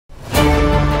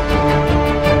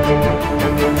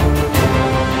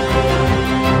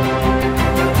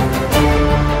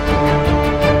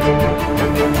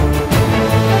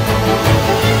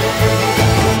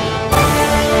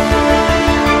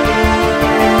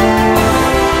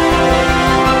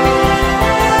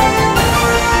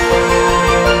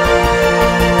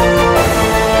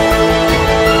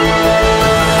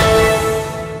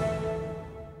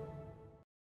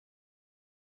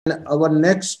Our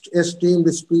next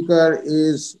esteemed speaker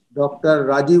is Dr.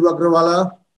 Rajeev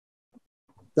Agrawala.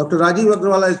 Dr. Rajeev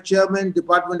Agrawala is Chairman,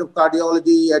 Department of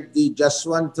Cardiology at the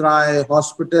Jaswant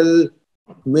Hospital,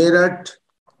 Meerut.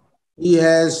 He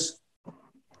has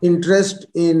interest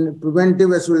in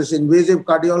preventive as well as invasive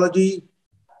cardiology,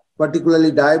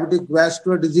 particularly diabetic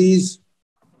vascular disease.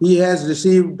 He has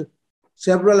received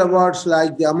several awards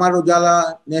like the Amar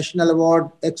Ujala National Award,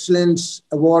 Excellence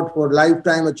Award for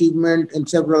Lifetime Achievement, and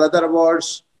several other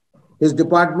awards. His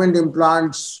department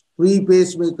implants free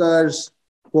pacemakers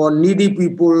for needy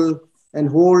people and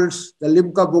holds the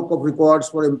Limca Book of Records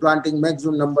for implanting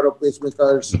maximum number of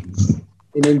pacemakers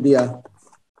in India.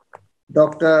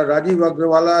 Dr. Rajeev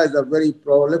Agrawala is a very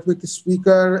prolific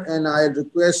speaker, and I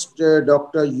request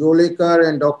Dr. Yeolekar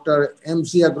and Dr. M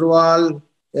C Agrawal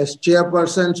as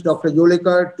chairpersons, Dr.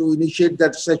 Yeolekar, to initiate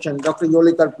that session. Dr.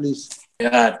 Yeolekar, please.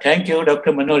 Yeah, thank you,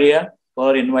 Dr. Manoria,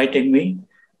 for inviting me.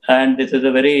 And this is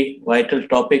a very vital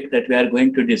topic that we are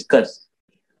going to discuss.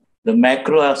 The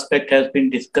macro aspect has been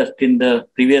discussed in the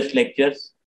previous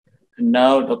lectures. And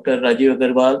now Dr. Rajeev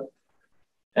Agrawal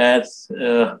has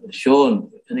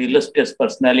shown an illustrious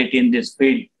personality in this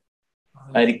field.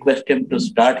 I request him to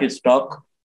start his talk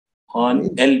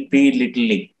on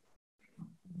LP.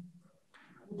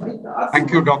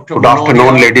 Thank you, Dr. Good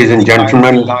afternoon, ladies and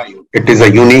gentlemen. It is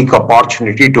a unique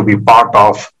opportunity to be part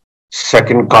of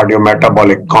second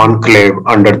Cardio-metabolic conclave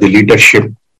under the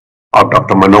leadership of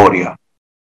Dr. Manoria.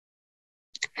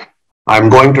 I'm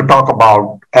going to talk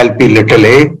about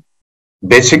LP,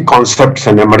 basic concepts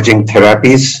and emerging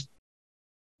therapies,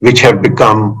 which have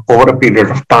become, over a period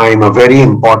of time, a very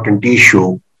important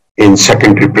issue in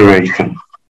secondary prevention.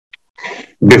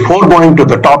 Before going to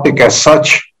the topic as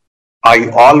such, I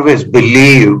always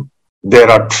believe there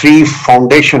are three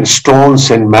foundation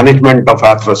stones in management of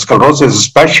atherosclerosis,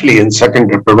 especially in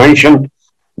secondary prevention.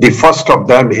 The first of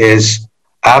them is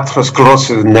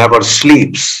atherosclerosis never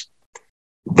sleeps.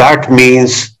 That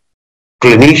means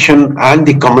clinician and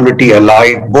the community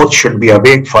alike both should be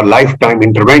awake for lifetime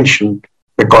intervention,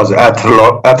 because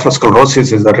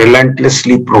atherosclerosis is a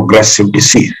relentlessly progressive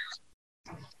disease.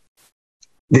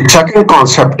 The second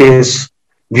concept is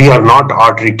we are not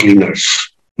artery cleaners.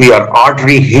 We are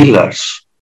artery healers,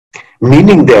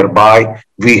 meaning thereby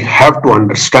we have to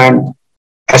understand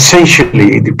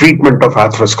essentially the treatment of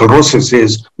atherosclerosis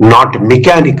is not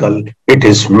mechanical, it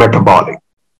is metabolic.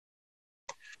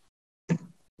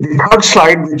 The third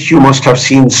slide, which you must have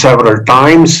seen several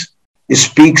times,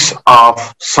 speaks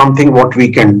of something what we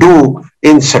can do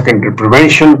in secondary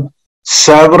prevention.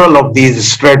 Several of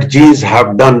these strategies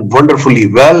have done wonderfully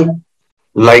well,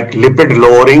 like lipid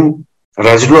lowering,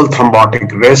 residual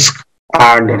thrombotic risk,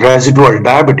 and residual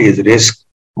diabetes risk.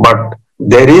 But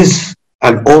there is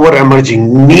an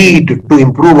over-emerging need to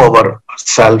improve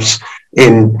ourselves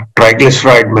in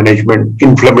triglyceride management,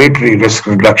 inflammatory risk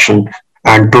reduction,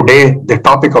 and today the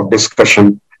topic of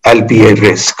discussion, LPA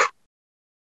risk.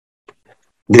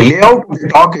 The layout of the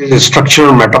talk is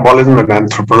structural metabolism and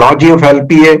anthropology of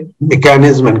LPA,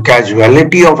 mechanism and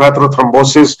causality of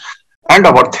atherothrombosis, and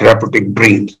our therapeutic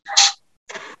dreams.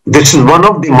 This is one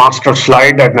of the master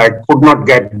slides, and I could not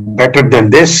get better than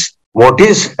this. What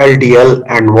is LDL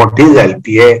and what is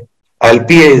LPA?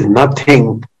 LPA is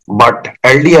nothing but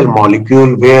LDL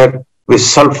molecule where with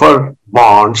sulfur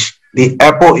bonds, the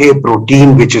ApoA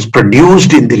protein which is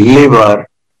produced in the liver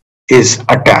is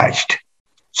attached.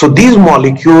 So these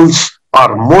molecules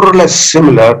are more or less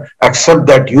similar, except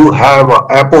that you have a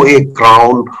ApoA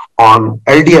crown on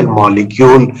LDL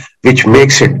molecule, which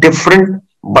makes it different,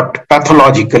 but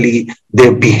pathologically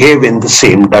they behave in the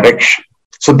same direction.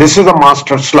 So this is a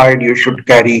master slide you should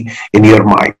carry in your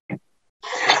mind.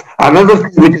 Another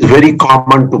thing which is very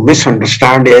common to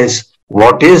misunderstand is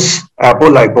what is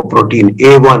apolipoprotein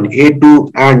A1,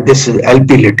 A2, and this is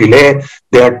LP-A.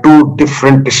 They are two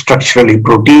different structurally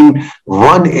protein.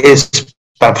 One is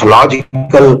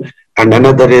pathological and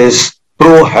another is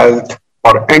pro-health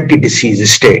or anti-disease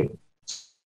state.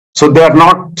 So they are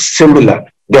not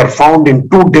similar. They are found in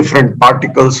two different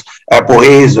particles,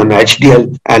 ApoAs on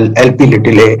HDL and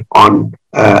LP-A on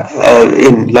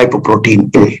in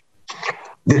lipoprotein A.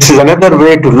 This is another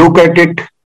way to look at it,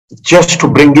 just to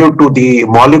bring you to the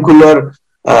molecular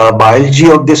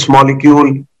biology of this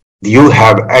molecule. You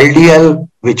have LDL,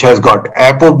 which has got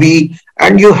ApoB,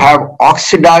 and you have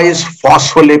oxidized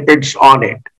phospholipids on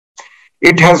it.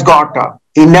 It has got an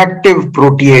inactive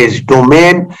protease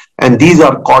domain, and these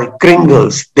are called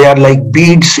kringles. They are like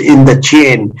beads in the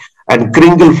chain, and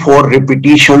kringle 4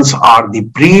 repetitions are the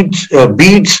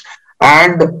beads,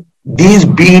 and these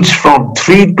beads from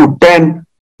 3 to 10,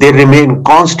 they remain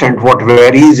constant. What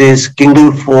varies is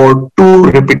Kingle for 2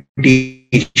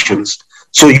 repetitions.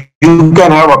 So you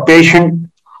can have a patient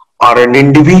or an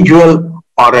individual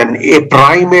or a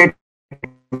primate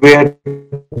where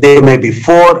they may be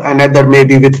 4, another may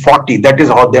be with 40. That is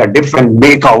how they are different.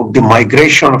 Make out the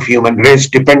migration of human race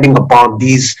depending upon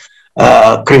these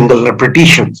Kringle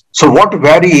repetitions. So what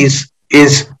varies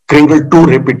is Kringle 2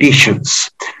 repetitions.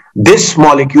 This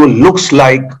molecule looks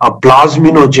like a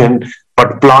plasminogen,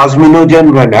 but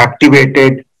plasminogen when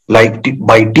activated like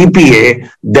by TPA,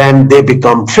 then they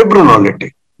become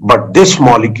fibrinolytic. But this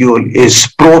molecule is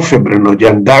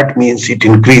profibrinogen. That means it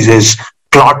increases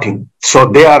clotting. So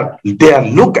they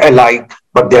look alike,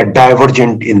 but they are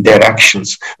divergent in their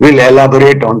actions. We'll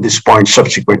elaborate on this point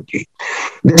subsequently.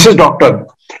 This is Dr.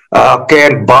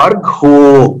 Kerberg,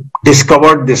 who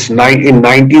discovered this in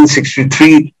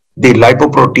 1963, the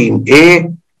lipoprotein A,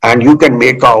 and you can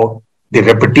make out the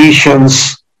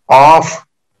repetitions of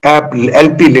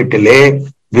LP little a,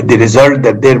 with the result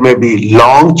that there may be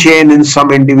long chain in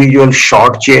some individual,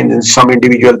 short chain in some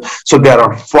individual. So there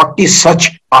are 40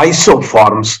 such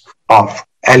isoforms of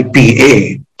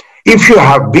LPA. If you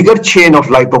have bigger chain of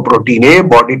lipoprotein A,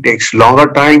 body takes longer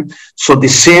time. So the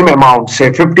same amount,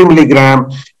 say 50 milligram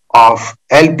of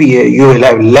LPA, you will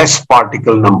have less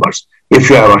particle numbers. If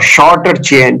you have a shorter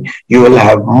chain, you will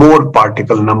have more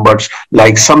particle numbers,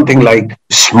 like something like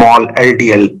small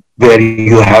LDL, where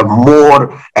you have more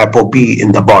ApoB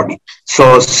in the body.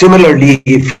 So similarly,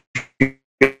 if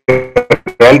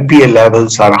LPA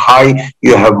levels are high,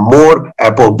 you have more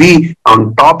ApoB.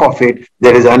 On top of it,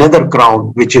 there is another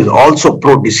crown, which is also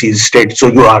pro-disease state. So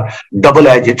you are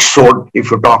double-edged sword if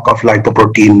you talk of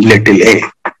lipoprotein little a.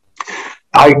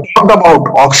 I talked about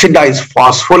oxidized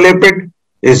phospholipid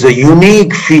is a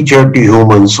unique feature to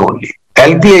humans only.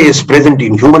 LPA is present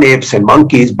in human apes and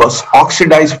monkeys, but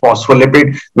oxidized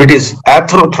phospholipid, which is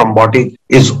atherothrombotic,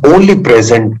 is only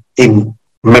present in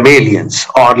mammalians,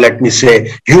 or let me say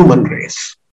human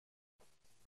race.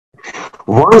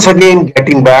 Once again,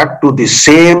 getting back to the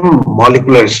same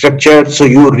molecular structure, so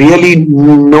you really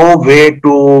know where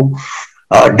to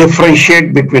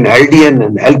differentiate between LDL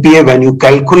and LPA. When you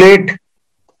calculate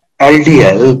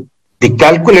LDL, the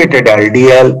calculated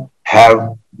LDL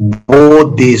have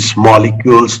both these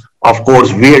molecules. Of course,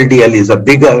 VLDL is a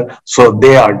bigger, so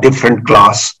they are different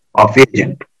class of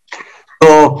agent.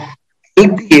 So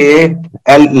LPA,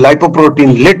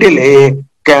 lipoprotein little a,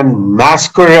 can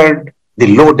masquerade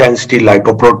the low density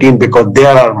lipoprotein because they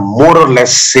are more or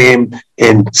less same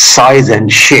in size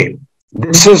and shape.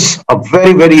 This is a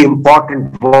very, very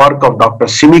important work of Dr.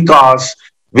 Simikas,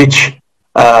 which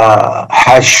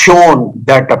has shown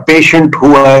that a patient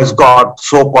who has got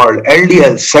so-called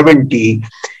LDL 70,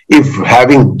 if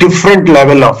having different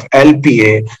level of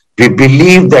LPA, we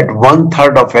believe that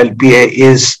 1/3 of LPA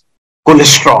is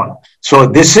cholesterol. So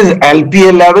this is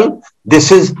LPA level,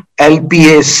 this is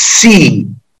LPA-C,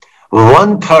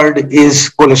 1/3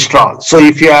 is cholesterol. So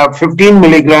if you have 15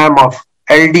 milligram of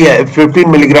LDL,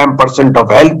 15 milligram percent of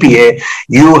LPA,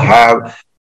 you have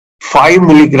 5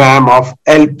 milligram of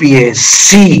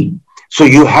LPA-C. So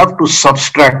you have to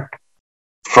subtract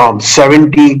from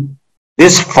 70,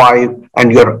 this 5,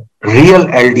 and your real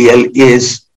LDL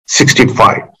is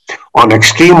 65. On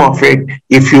extreme of it,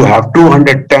 if you have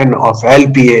 210 of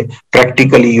LPA,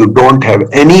 practically you don't have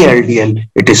any LDL.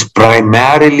 It is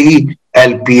primarily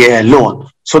LPA alone.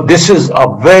 So this is a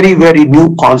very, very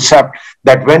new concept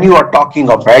that when you are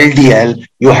talking of LDL,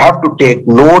 you have to take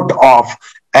note of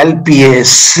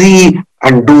LPA-C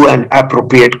and do an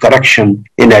appropriate correction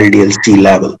in LDL-C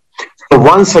level. So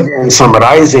once again,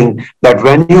 summarizing that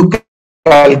when you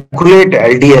calculate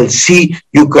LDL-C,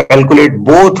 you calculate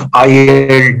both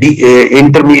ILD,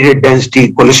 intermediate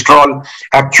density cholesterol,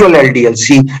 actual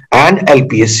LDL-C and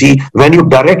LPA-C. When you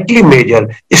directly measure,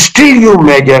 still you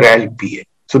measure LPA.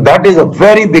 So that is a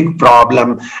very big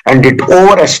problem, and it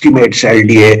overestimates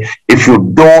LDA if you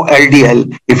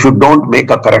don't make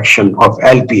a correction of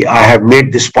LP. I have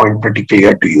made this point pretty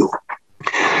clear to you.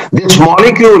 This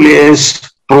molecule is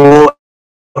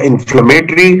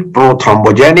pro-inflammatory,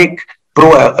 pro-thrombogenic,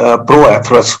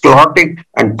 pro-atherosclerotic,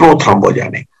 and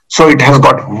pro-thrombogenic. So it has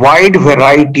got wide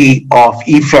variety of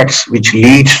effects which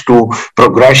leads to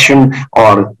progression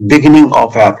or beginning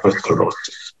of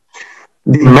atherosclerosis.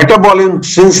 The metabolism,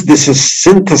 since this is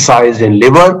synthesized in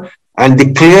liver and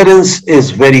the clearance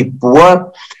is very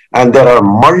poor and there are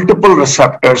multiple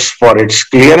receptors for its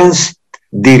clearance,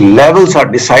 the levels are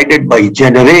decided by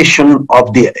generation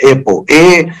of the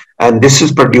ApoA, and this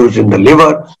is produced in the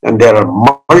liver, and there are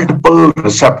multiple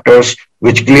receptors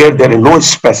which clear. There is no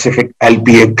specific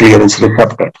LPA clearance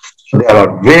receptor. There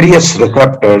are various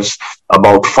receptors,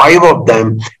 about 5 of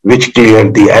them, which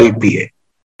clear the LPA.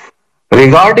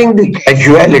 Regarding the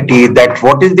causality, that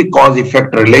what is the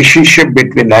cause-effect relationship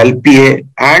between LPA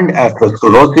and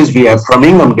atherosclerosis, we have from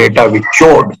Ingham data which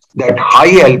showed that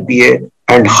high LPA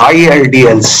and high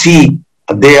LDL-C,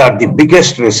 they are the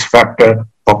biggest risk factor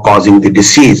for causing the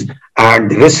disease, and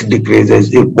the risk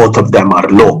decreases if both of them are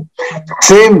low.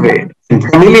 Same way, in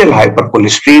familial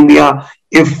hypercholesteremia,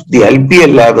 if the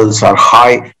LPA levels are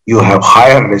high, you have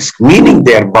higher risk, meaning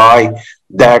thereby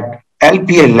that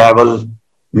LPA level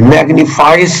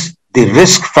magnifies the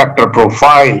risk factor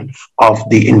profile of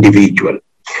the individual.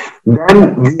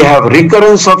 Then we have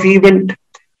recurrence of event.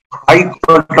 High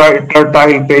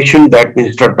tertile patient, that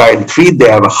means tertile 3, they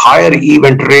have a higher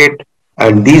event rate,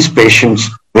 and these patients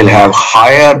will have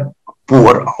higher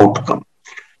poor outcome.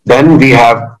 Then we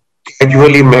have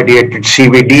causally mediated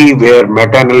CVD, where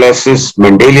meta-analysis,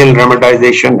 Mendelian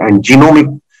randomization, and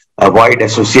genomic-wide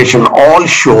association all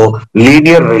show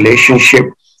linear relationship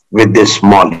with this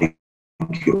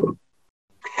molecule.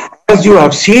 As you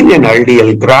have seen in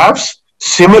LDL graphs,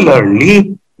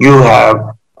 similarly, you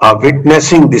have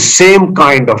witnessing the same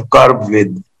kind of curve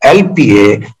with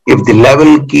LPA. If the level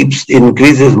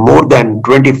increases more than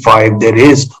 25, there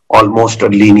is almost a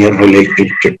linear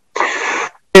relationship.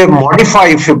 They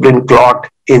modify fibrin clot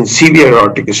in severe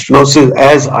aortic stenosis.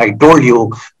 As I told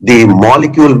you, the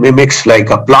molecule mimics like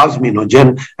a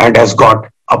plasminogen and has got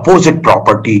opposite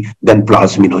property than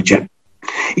plasminogen.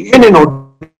 Even in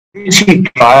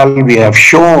OTC trial, we have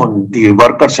shown, the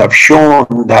workers have shown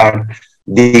that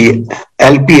the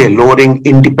LPA lowering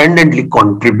independently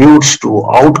contributes to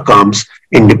outcomes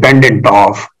independent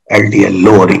of LDL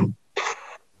lowering.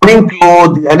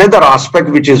 Another aspect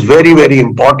which is very, very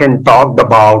important talked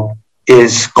about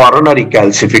is coronary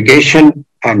calcification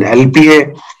and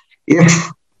LPA.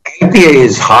 If LPA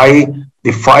is high,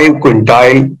 the 5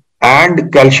 quintile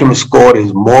and calcium score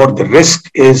is more, the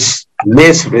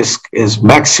MACE risk is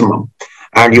maximum.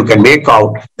 And you can make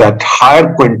out that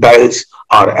higher quintiles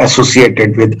are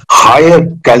associated with higher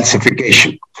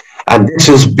calcification. And this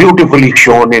is beautifully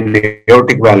shown in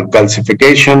aortic valve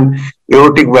calcification.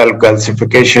 Aortic valve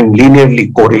calcification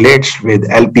linearly correlates with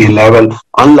LPA level,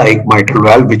 unlike mitral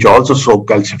valve, which also show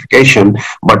calcification,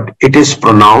 but it is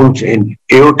pronounced in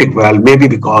aortic valve, maybe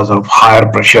because of higher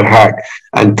pressure head.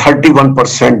 And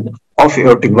 31% of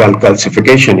aortic valve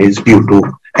calcification is due to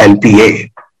LPA.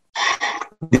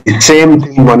 The same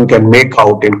thing one can make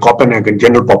out in Copenhagen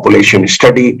General Population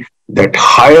Study, that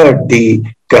higher the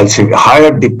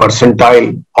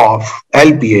percentile of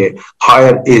LPA,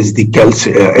 higher is the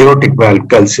aortic valve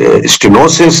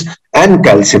stenosis and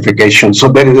calcification. So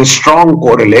there is a strong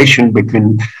correlation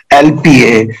between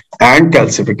LPA and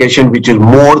calcification, which is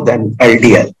more than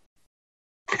LDL.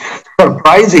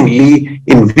 Surprisingly,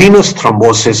 in venous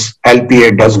thrombosis,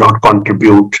 LPA does not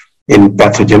contribute in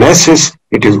pathogenesis.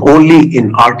 It is only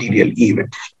in arterial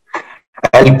events.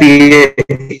 LPA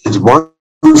is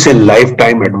once in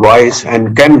lifetime advice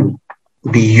and can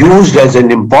be used as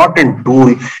an important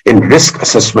tool in risk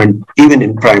assessment, even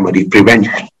in primary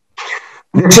prevention.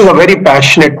 This is a very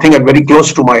passionate thing and very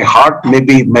close to my heart.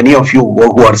 Maybe many of you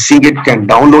who are seeing it can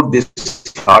download this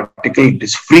article,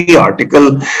 this free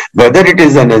article, whether it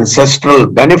is an ancestral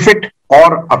benefit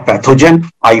or a pathogen.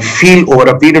 I feel over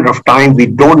a period of time, we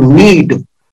don't need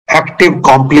active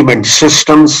complement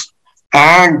systems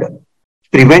and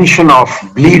prevention of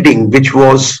bleeding, which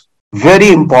was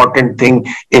very important thing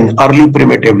in early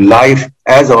primitive life.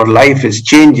 As our life is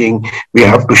changing, we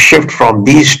have to shift from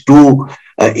these two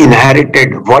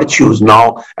inherited virtues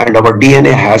now, and our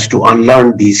DNA has to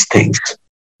unlearn these things.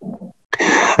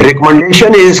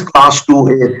 Recommendation is class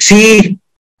 2AC,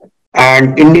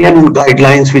 and Indian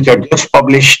guidelines, which are just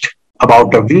published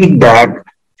about a week back,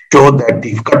 show that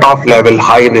the cutoff level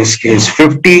high risk is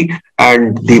 50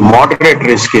 and the moderate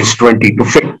risk is 20 to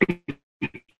 50.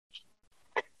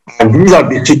 And these are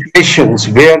the situations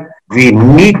where we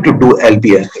need to do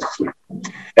LPA assessment.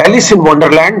 Alice in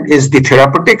Wonderland is the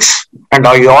therapeutics, and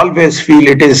I always feel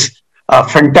it is a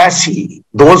fantasy,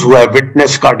 those who have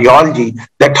witnessed cardiology,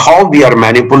 that how we are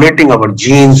manipulating our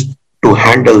genes to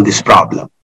handle this problem.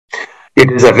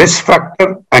 It is a risk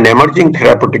factor, an emerging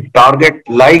therapeutic target,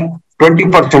 like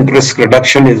 20% risk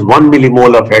reduction is 1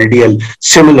 millimole of LDL.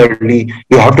 Similarly,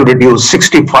 you have to reduce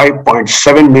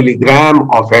 65.7 milligram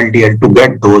of LDL to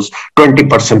get those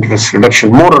 20% risk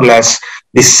reduction, more or less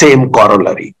the same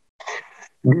corollary.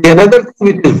 Another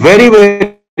thing which is very,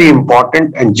 very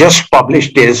important and just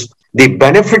published is the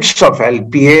benefits of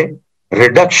LPA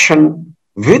reduction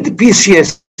with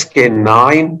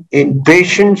PCSK9 in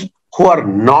patients who are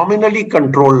nominally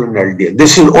controlled on LDL.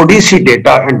 This is ODC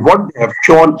data, and what they have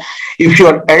shown, if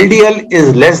your LDL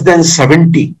is less than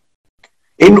 70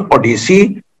 in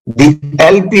ODC, the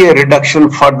LPA reduction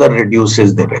further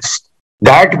reduces the risk.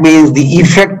 That means the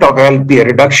effect of LPA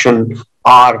reduction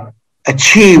are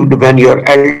achieved when your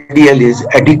LDL is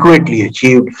adequately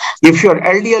achieved. If your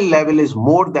LDL level is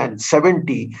more than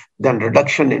 70, then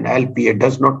reduction in LPA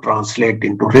does not translate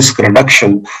into risk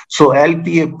reduction. So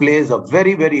LPA plays a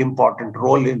very, very important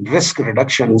role in risk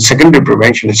reduction and secondary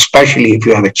prevention, especially if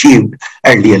you have achieved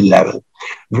LDL level.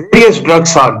 Various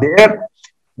drugs are there.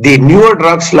 The newer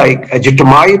drugs like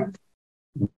azitamib,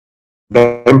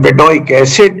 bempedoic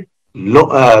acid,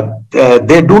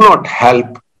 they do not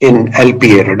help in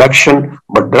LPA reduction,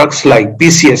 but drugs like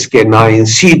PCSK9,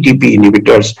 CETP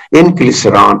inhibitors,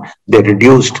 inclisiran, they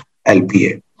reduced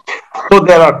LPA. So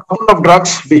there are a couple of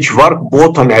drugs which work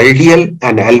both on LDL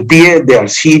and LPA. They are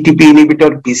CETP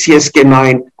inhibitor,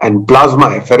 PCSK9, and plasma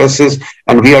apheresis,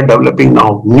 and we are developing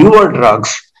now newer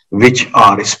drugs which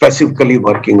are specifically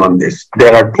working on this.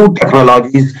 There are two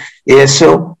technologies,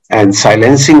 ASO and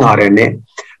silencing RNA,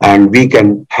 and we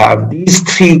can have these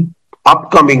three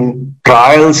upcoming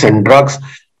trials and drugs,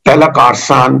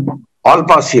 pelacarsen,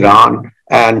 olpasiran,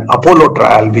 and Apollo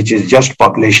trial, which is just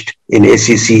published in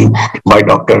ACC by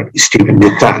Dr. Stephen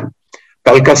Nitan.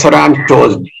 Pelacarsen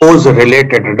shows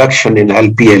dose-related reduction in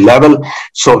LPA level.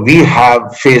 So we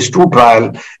have phase 2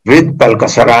 trial with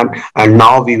pelacarsen, and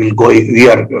now we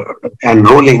are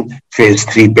enrolling phase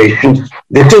 3 patients.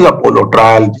 This is Apollo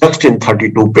trial, just in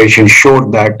 32 patients,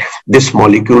 showed that this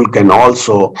molecule can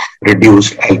also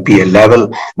reduce LPA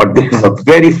level. But this is a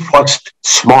very first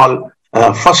small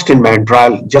first-in-man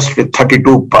trial, just with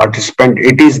 32 participants.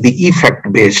 It is the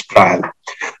effect-based trial.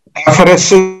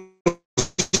 Apheresis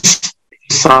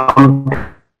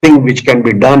something which can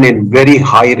be done in very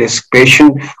high-risk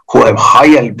patients who have high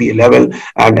LPA level,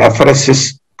 and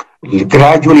apheresis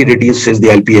gradually reduces the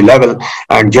LPA level,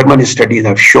 and German studies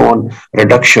have shown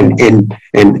reduction in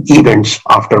events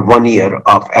after 1 year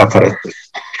of apheresis.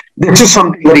 This is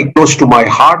something very close to my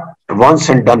heart, once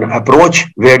and done approach,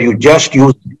 where you just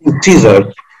use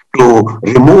scissors to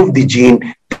remove the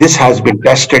gene. This has been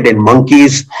tested in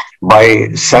monkeys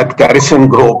by Seth Garrison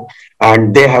group,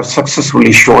 and they have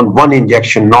successfully shown one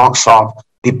injection knocks off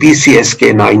the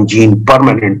PCSK9 gene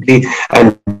permanently,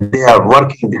 and they are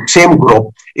working, the same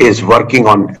group is working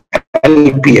on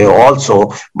LPA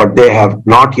also, but they have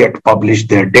not yet published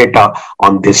their data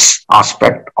on this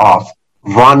aspect of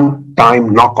one-time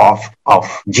knockoff of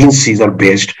gene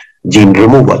scissor-based gene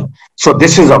removal. So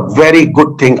this is a very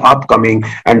good thing upcoming,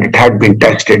 and it had been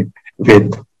tested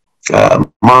with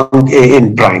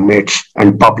in primates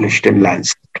and published in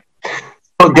Lancet.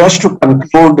 So just to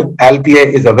conclude,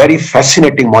 LPA is a very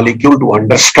fascinating molecule to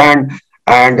understand,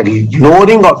 and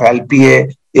lowering of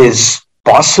LPA is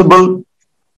possible.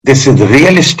 This is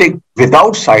realistic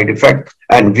without side effect,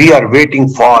 and we are waiting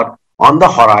for, on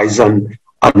the horizon,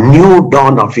 a new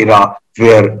dawn of era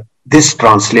where this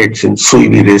translates in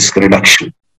CV risk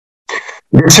reduction.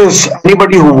 This is,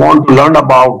 anybody who wants to learn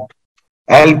about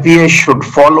LPA should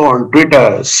follow on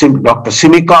Twitter Dr.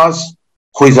 Simikas,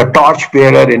 who is a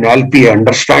torchbearer in LPA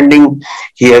understanding.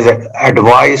 He has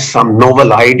advised some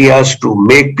novel ideas to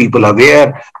make people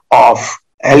aware of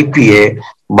LPA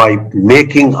by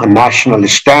making a national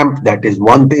stamp, that is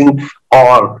one thing,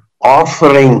 or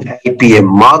offering LPA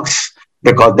mugs,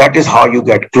 because that is how you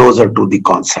get closer to the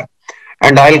concept.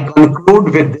 And I'll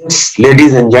conclude with this,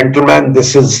 ladies and gentlemen.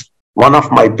 This is one of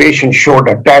my patients showed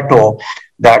a tattoo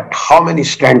that how many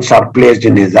stents are placed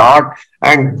in his heart.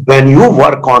 And when you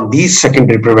work on these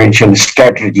secondary prevention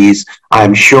strategies,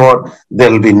 I'm sure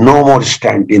there will be no more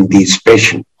stent in these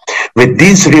patients. With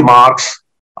these remarks,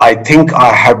 I think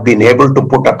I have been able to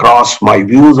put across my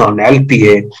views on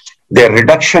LPA. Their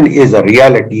reduction is a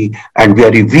reality, and we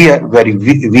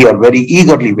are very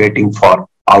eagerly waiting for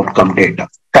outcome data.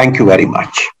 Thank you very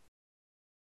much.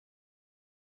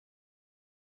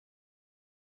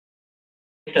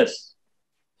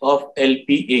 Of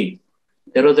LPA.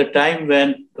 There was a time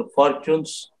when the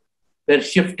fortunes were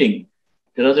shifting.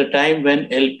 There was a time when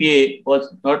LPA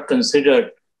was not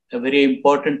considered a very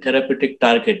important therapeutic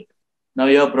target. Now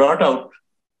you have brought out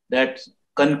that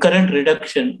concurrent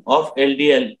reduction of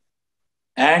LDL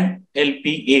and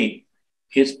LPA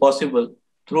is possible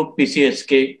through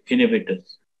PCSK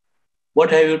inhibitors.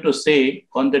 What have you to say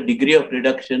on the degree of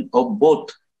reduction of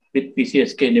both with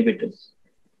PCSK inhibitors?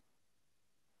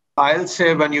 I'll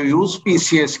say when you use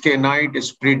PCSK9, it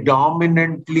is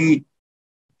predominantly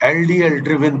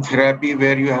LDL-driven therapy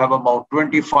where you have about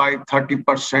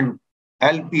 25-30%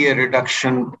 LPA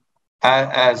reduction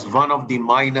as one of the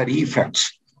minor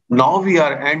effects. Now we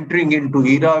are entering into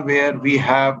era where we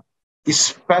have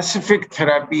specific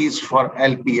therapies for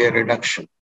LPA reduction.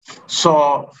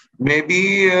 So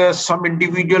maybe some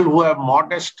individual who have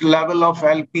modest level of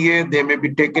LPA, they may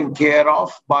be taken care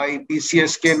of by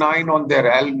PCSK9 on their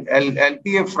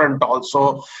LPA front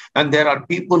also. And there are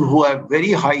people who have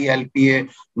very high LPA.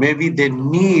 Maybe they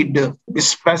need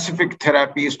specific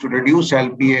therapies to reduce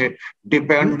LPA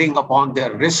depending upon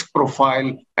their risk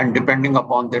profile and depending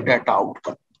upon their data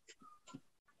outcome.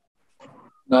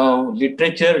 Now,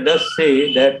 literature does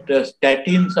say that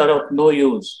statins are of no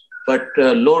use, but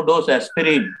low-dose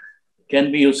aspirin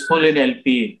can be useful in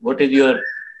LPA. What is your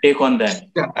take on that?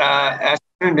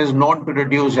 Aspirin is known to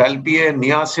reduce LPA.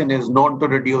 Niacin is known to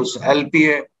reduce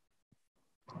LPA.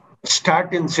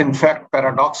 Statins, in fact,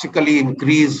 paradoxically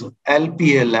increase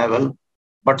LPA level,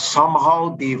 but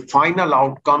somehow the final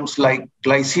outcomes like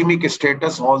glycemic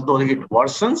status, although it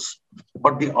worsens,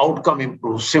 but the outcome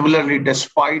improves. Similarly,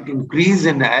 despite increase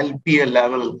in LPA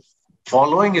level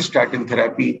following statin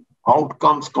therapy,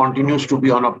 outcomes continues to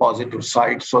be on a positive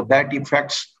side. So that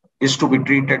effects is to be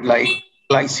treated like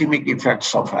glycemic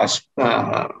effects of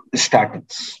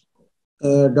statins.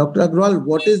 Dr. Agrawal,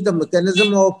 what is the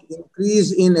mechanism of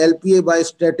increase in LPA by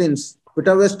statins?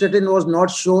 Pitavastatin was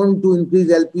not shown to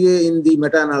increase LPA in the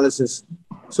meta-analysis.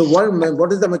 So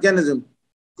what is the mechanism?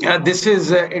 This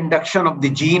is induction of the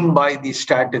gene by the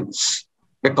statins,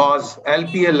 because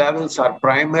LPA levels are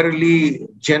primarily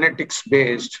genetics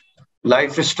based.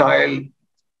 Lifestyle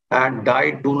and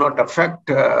diet do not affect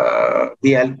the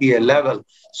LPA level.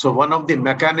 So one of the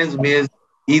mechanisms is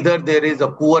either there is a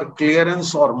poor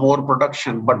clearance or more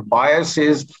production, but bias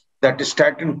is that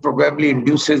statin probably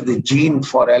induces the gene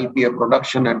for LPA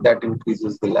production and that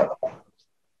increases the level.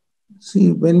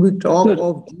 See, when we talk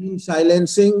of gene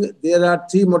silencing, there are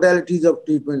three modalities of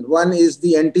treatment. One is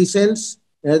the antisense,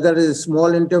 another is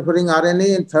small interfering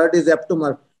RNA, and third is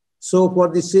aptamer. So for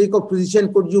the sake of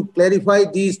physician, could you clarify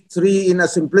these three in a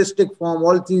simplistic form,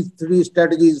 all these three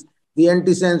strategies, the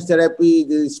antisense therapy,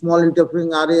 the small interfering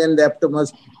RNA, and the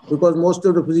aptamers, because most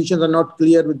of the physicians are not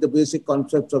clear with the basic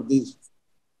concepts of these.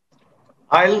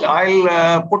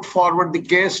 I'll put forward the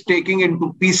case taking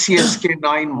into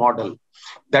PCSK9 model.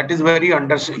 That is very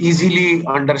easily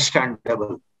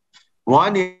understandable.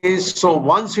 One is, so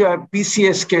once you have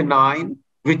PCSK9,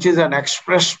 which is an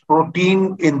expressed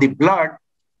protein in the blood,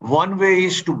 one way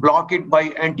is to block it by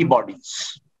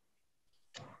antibodies.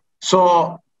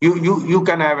 So you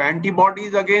can have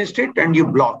antibodies against it and you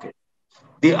block it.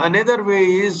 The another way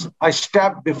is a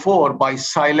step before by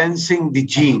silencing the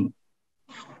gene.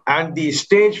 And the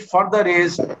stage further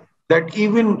is that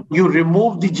even you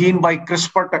remove the gene by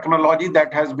CRISPR technology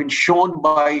that has been shown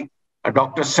by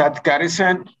Dr. Seth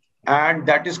Carrison, and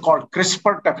that is called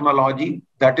CRISPR technology,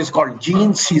 that is called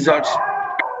gene scissors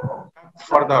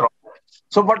further on.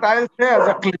 So what I'll say as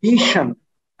a clinician,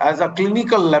 as a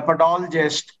clinical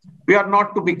lepidologist, we are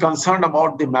not to be concerned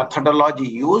about the methodology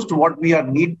used. What we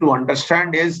need to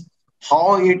understand is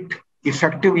how it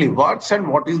effectively works and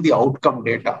what is the outcome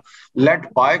data.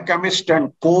 Let biochemists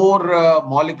and core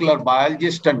molecular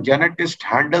biologists and genetists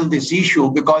handle this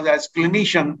issue, because as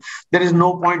clinician, there is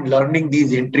no point learning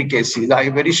these intricacies. I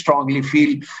very strongly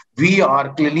feel we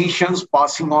are clinicians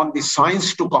passing on the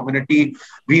science to community.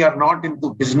 We are not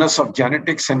into business of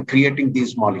genetics and creating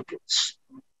these molecules.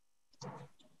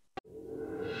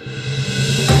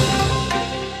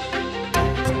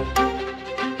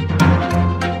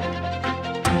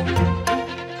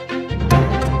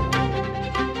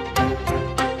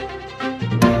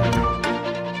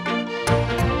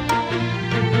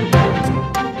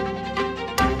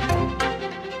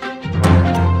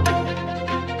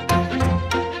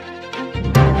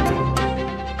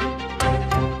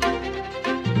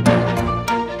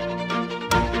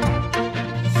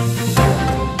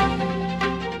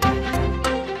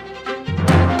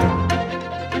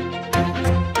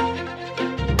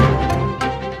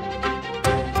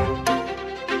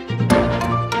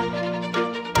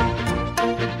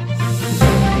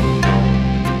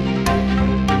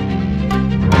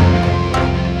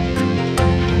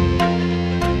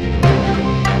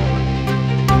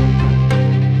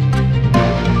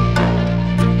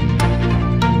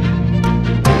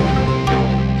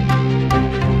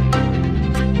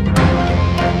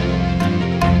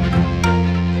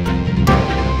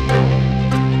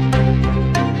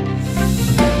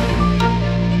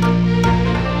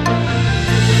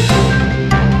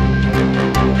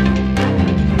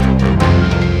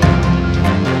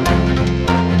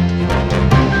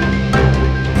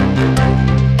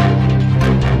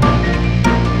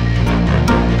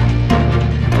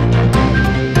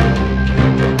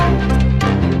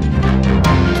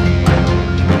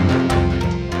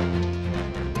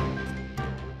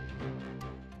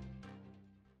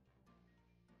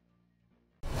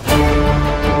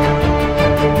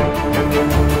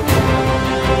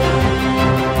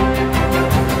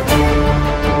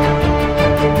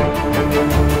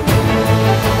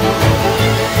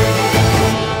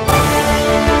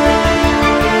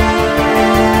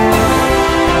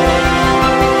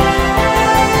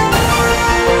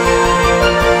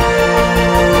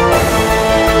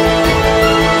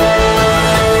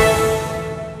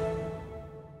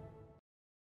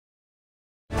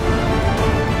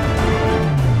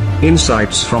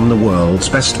 Insights from the world's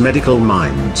best medical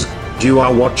minds. You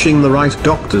are watching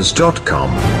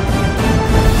TheRightDoctors.com.